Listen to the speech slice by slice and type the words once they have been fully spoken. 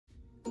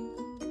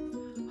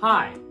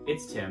Hi,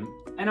 it's Tim,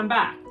 and I'm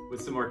back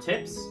with some more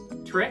tips,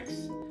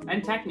 tricks,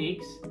 and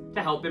techniques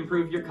to help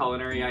improve your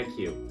culinary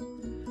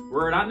IQ.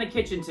 We're not in the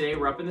kitchen today,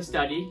 we're up in the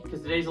study,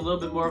 because today's a little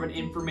bit more of an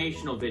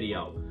informational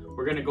video.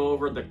 We're going to go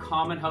over the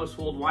common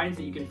household wines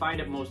that you can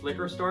find at most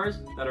liquor stores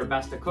that are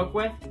best to cook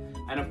with,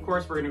 and of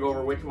course we're going to go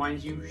over which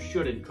wines you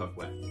shouldn't cook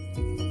with.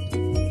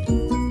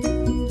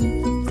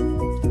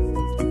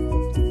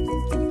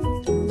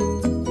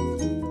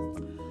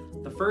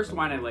 The first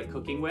wine I like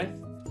cooking with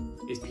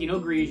is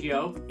Pinot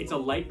Grigio. It's a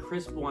light,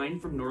 crisp wine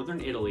from northern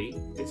Italy.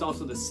 It's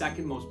also the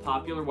second most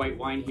popular white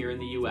wine here in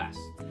the US.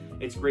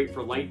 It's great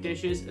for light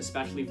dishes,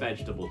 especially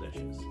vegetable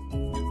dishes.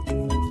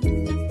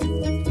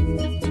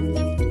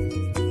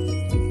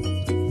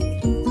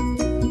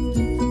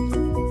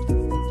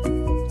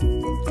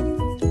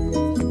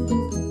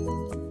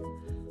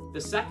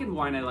 The second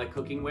wine I like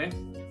cooking with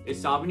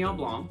is Sauvignon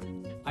Blanc.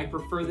 I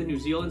prefer the New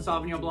Zealand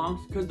Sauvignon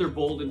Blancs because they're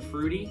bold and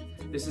fruity.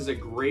 This is a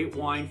great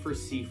wine for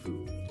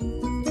seafood.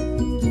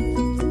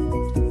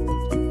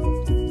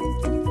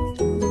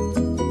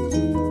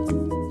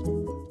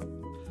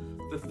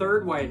 The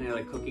third wine I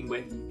like cooking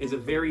with is a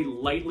very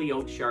lightly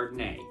oaked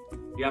Chardonnay.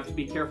 You have to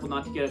be careful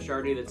not to get a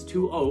Chardonnay that's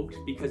too oaked,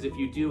 because if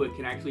you do, it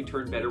can actually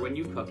turn bitter when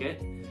you cook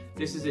it.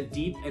 This is a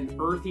deep and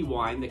earthy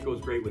wine that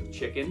goes great with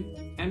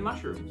chicken and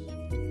mushrooms.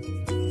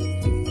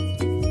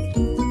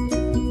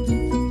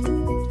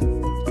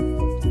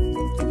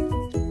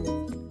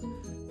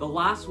 The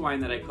last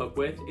wine that I cook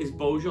with is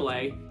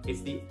Beaujolais.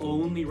 It's the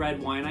only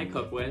red wine I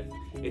cook with.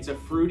 It's a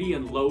fruity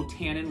and low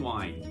tannin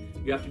wine.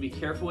 You have to be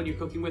careful when you're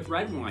cooking with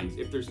red wines.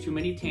 If there's too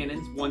many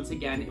tannins, once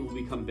again, it will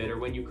become bitter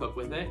when you cook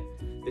with it.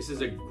 This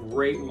is a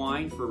great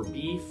wine for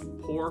beef,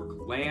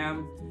 pork,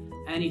 lamb,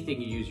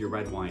 anything you use your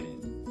red wine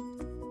in.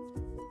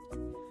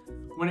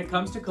 When it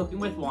comes to cooking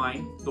with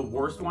wine, the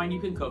worst wine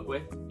you can cook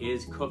with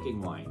is cooking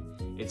wine.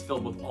 It's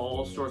filled with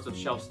all sorts of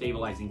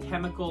shelf-stabilizing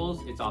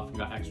chemicals. It's often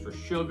got extra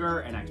sugar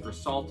and extra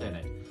salt in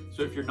it.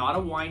 So if you're not a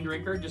wine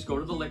drinker, just go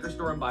to the liquor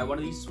store and buy one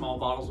of these small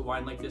bottles of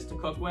wine like this to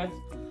cook with.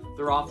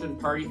 They're often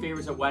party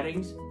favorites at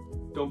weddings.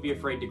 Don't be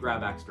afraid to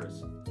grab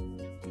extras.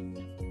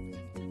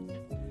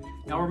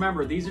 Now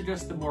remember, these are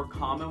just the more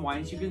common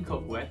wines you can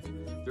cook with.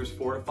 There's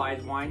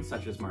fortified wines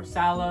such as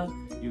Marsala.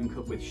 You can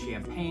cook with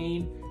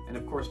champagne. And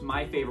of course,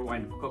 my favorite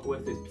wine to cook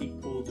with is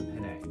Picpoul de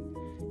Pinet.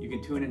 You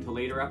can tune into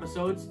later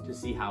episodes to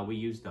see how we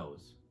use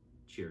those.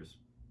 Cheers.